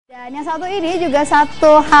Dan yang satu ini juga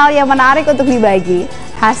satu hal yang menarik untuk dibagi.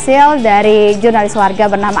 Hasil dari jurnalis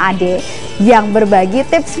warga bernama Ade yang berbagi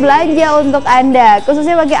tips belanja untuk Anda.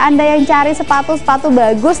 Khususnya bagi Anda yang cari sepatu-sepatu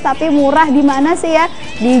bagus tapi murah di mana sih ya?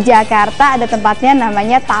 Di Jakarta ada tempatnya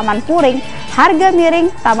namanya Taman Puring. Harga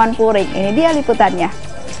Miring Taman Puring. Ini dia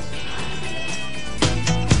liputannya.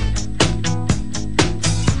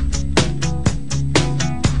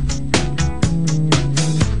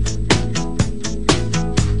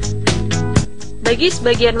 Bagi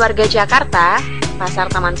sebagian warga Jakarta,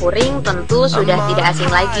 Pasar Taman Puring tentu sudah tidak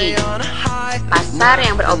asing lagi. Pasar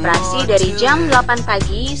yang beroperasi dari jam 8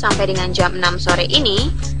 pagi sampai dengan jam 6 sore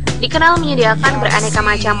ini dikenal menyediakan beraneka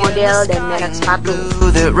macam model dan merek sepatu.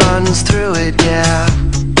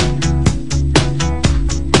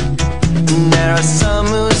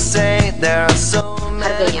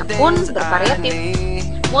 Harganya pun bervariatif,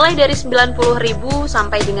 mulai dari 90.000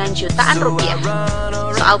 sampai dengan jutaan rupiah.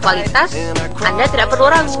 Soal kualitas, Anda tidak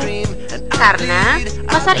perlu ragu, karena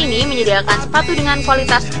pasar ini menyediakan sepatu dengan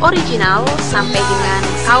kualitas original sampai dengan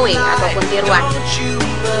KW ataupun tiruan.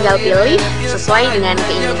 Tinggal pilih sesuai dengan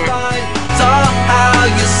keinginan.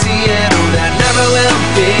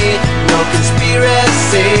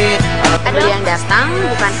 Ada yang datang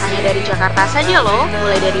bukan hanya dari Jakarta saja loh,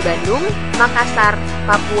 mulai dari Bandung, Makassar,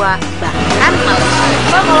 Papua, bahkan Malaysia.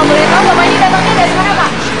 Pak, kalau boleh tahu Bapak ini datangnya dari mana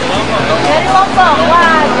Pak? Dari Lombok.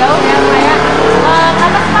 Wah, jauh ya Pak ya.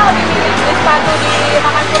 Kenapa Pak lebih milih beli sepatu di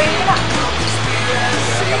Taman Puring ini Pak?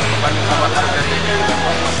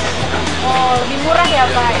 Oh, lebih murah ya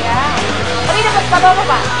Pak ya. Tapi dapat sepatu apa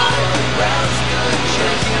Pak?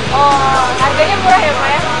 Oh, harganya murah ya Pak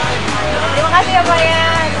ya. Terima kasih ya Pak ya.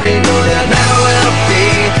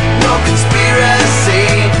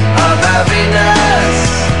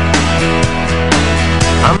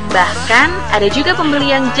 Bahkan ada juga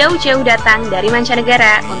pembeli yang jauh-jauh datang dari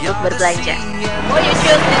mancanegara untuk berbelanja. Why you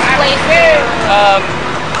choose this place here?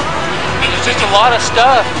 There's just a lot of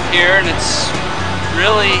stuff here, and it's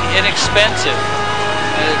really inexpensive.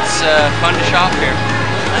 It's fun to shop here.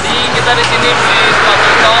 Tadi kita di sini beli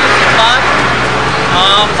sepatu tom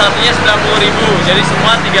 4, satunya 90.000, jadi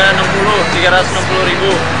semua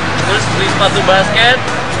 360.000. Terus beli sepatu basket,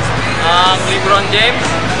 beli LeBron James,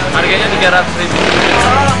 harganya 300.000.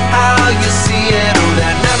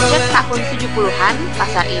 Sejak tahun 70-an,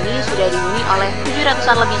 pasar ini sudah dihuni oleh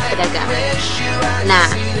 700-an lebih pedagang.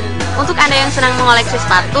 Nah, untuk Anda yang senang mengoleksi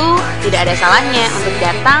sepatu, tidak ada salahnya untuk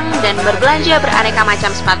datang dan berbelanja beraneka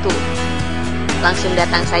macam sepatu. Langsung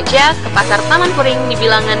datang saja ke Pasar Taman Puring di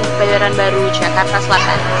Bilangan, Kebayoran Baru, Jakarta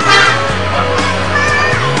Selatan.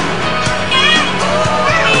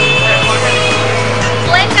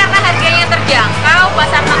 Selain karena harganya terjangkau,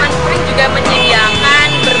 Pasar Taman Puring juga menyediakan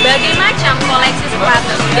berbagai macam koleksi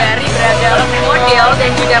sepatu dari beragam model dan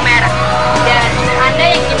juga merek.